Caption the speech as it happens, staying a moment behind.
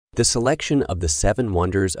The selection of the 7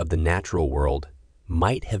 wonders of the natural world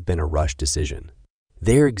might have been a rushed decision.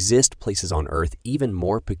 There exist places on Earth even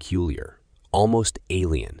more peculiar, almost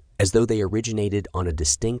alien, as though they originated on a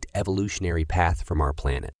distinct evolutionary path from our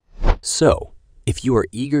planet. So, if you are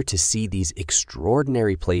eager to see these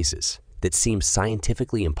extraordinary places that seem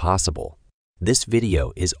scientifically impossible, this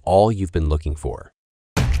video is all you've been looking for.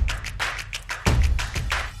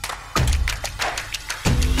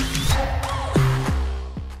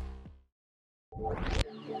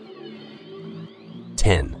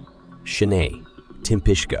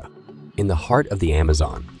 Shanay-Timpishka. In the heart of the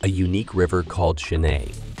Amazon, a unique river called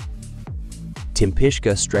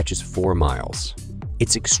Shanay-Timpishka stretches 4 miles.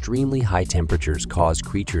 Its extremely high temperatures cause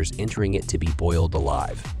creatures entering it to be boiled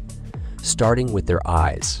alive, starting with their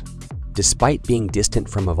eyes. Despite being distant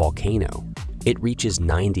from a volcano, it reaches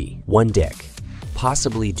 91 deck,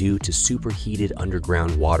 possibly due to superheated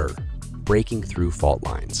underground water breaking through fault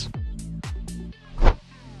lines.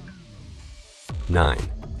 9.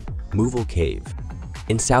 Movile Cave.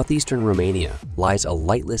 In southeastern Romania lies a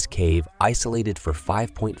lightless cave isolated for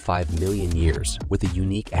 5.5 million years with a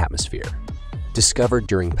unique atmosphere. Discovered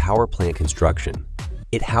during power plant construction,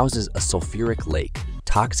 it houses a sulfuric lake,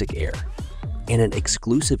 toxic air, and an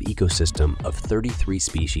exclusive ecosystem of 33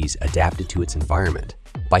 species adapted to its environment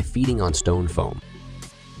by feeding on stone foam.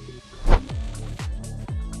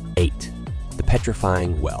 8. The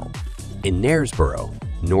Petrifying Well. In Knaresborough,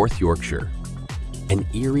 North Yorkshire, an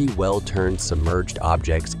eerie well turned submerged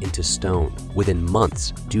objects into stone within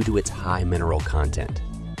months due to its high mineral content.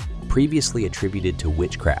 Previously attributed to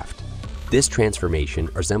witchcraft, this transformation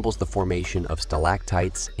resembles the formation of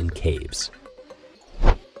stalactites in caves.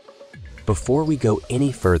 Before we go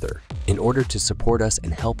any further, in order to support us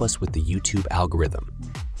and help us with the YouTube algorithm,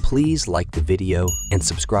 please like the video and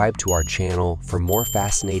subscribe to our channel for more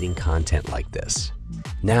fascinating content like this.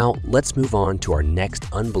 Now, let's move on to our next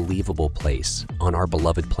unbelievable place on our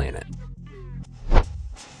beloved planet.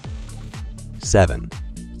 7.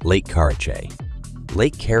 Lake Karachay.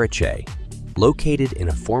 Lake Karachay, located in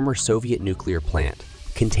a former Soviet nuclear plant,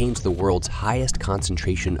 contains the world's highest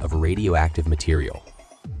concentration of radioactive material.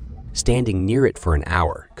 Standing near it for an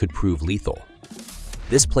hour could prove lethal.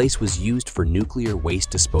 This place was used for nuclear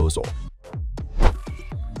waste disposal.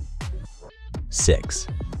 6.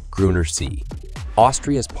 Grüner See.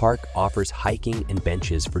 Austria's park offers hiking and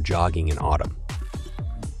benches for jogging in autumn.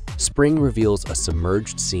 Spring reveals a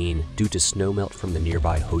submerged scene due to snowmelt from the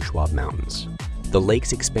nearby Hochschwab Mountains. The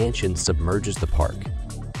lake's expansion submerges the park,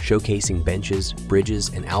 showcasing benches, bridges,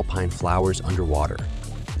 and alpine flowers underwater.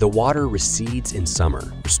 The water recedes in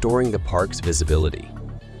summer, restoring the park's visibility.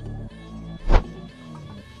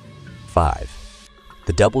 5.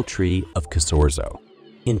 The Double Tree of Casorzo.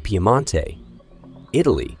 In Piemonte,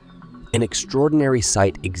 Italy, an extraordinary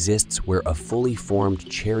site exists where a fully formed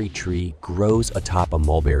cherry tree grows atop a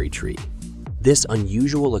mulberry tree. This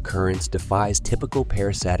unusual occurrence defies typical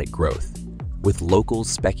parasitic growth, with locals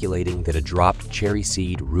speculating that a dropped cherry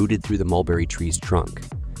seed rooted through the mulberry tree's trunk,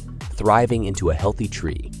 thriving into a healthy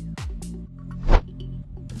tree.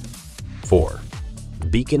 4.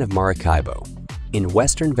 Beacon of Maracaibo. In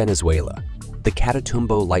western Venezuela, the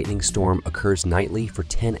Catatumbo lightning storm occurs nightly for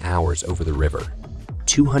 10 hours over the river,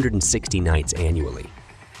 260 nights annually.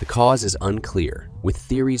 The cause is unclear, with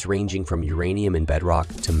theories ranging from uranium in bedrock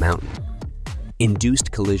to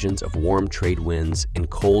mountain-induced collisions of warm trade winds and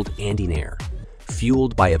cold Andean air,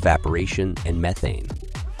 fueled by evaporation and methane.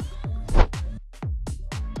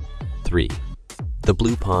 3. The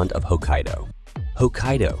Blue Pond of Hokkaido.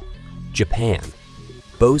 Hokkaido, Japan,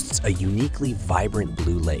 boasts a uniquely vibrant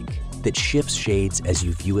blue lake that shifts shades as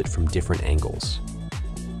you view it from different angles.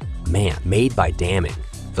 Made by damming,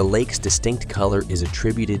 the lake's distinct color is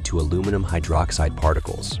attributed to aluminum hydroxide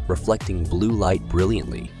particles, reflecting blue light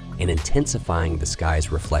brilliantly and intensifying the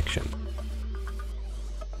sky's reflection.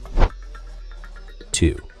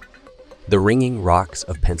 2. The Ringing Rocks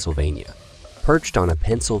of Pennsylvania. Perched on a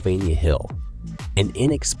Pennsylvania hill, an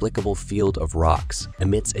inexplicable field of rocks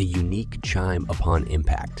emits a unique chime upon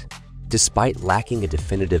impact. Despite lacking a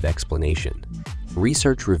definitive explanation,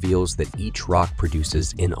 research reveals that each rock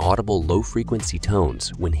produces inaudible low-frequency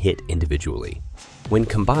tones when hit individually. When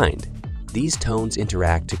combined, these tones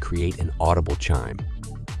interact to create an audible chime.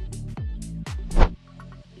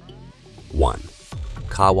 1.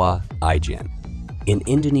 Kawah Ijen. In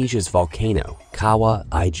Indonesia's volcano, Kawah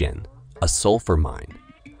Ijen, a sulfur mine,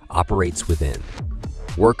 operates within.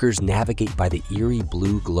 Workers navigate by the eerie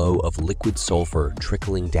blue glow of liquid sulfur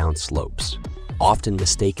trickling down slopes, often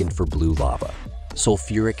mistaken for blue lava.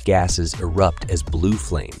 Sulfuric gases erupt as blue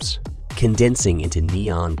flames, condensing into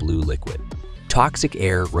neon blue liquid. Toxic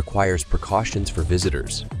air requires precautions for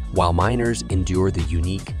visitors, while miners endure the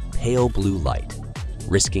unique pale blue light,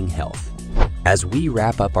 risking health. As we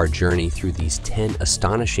wrap up our journey through these 10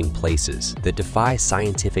 astonishing places that defy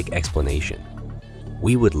scientific explanation,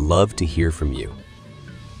 we would love to hear from you.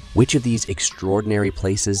 Which of these extraordinary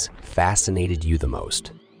places fascinated you the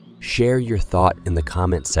most? Share your thought in the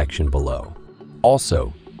comment section below.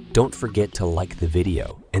 Also, don't forget to like the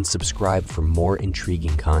video and subscribe for more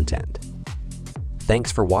intriguing content. Thanks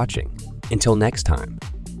for watching. Until next time.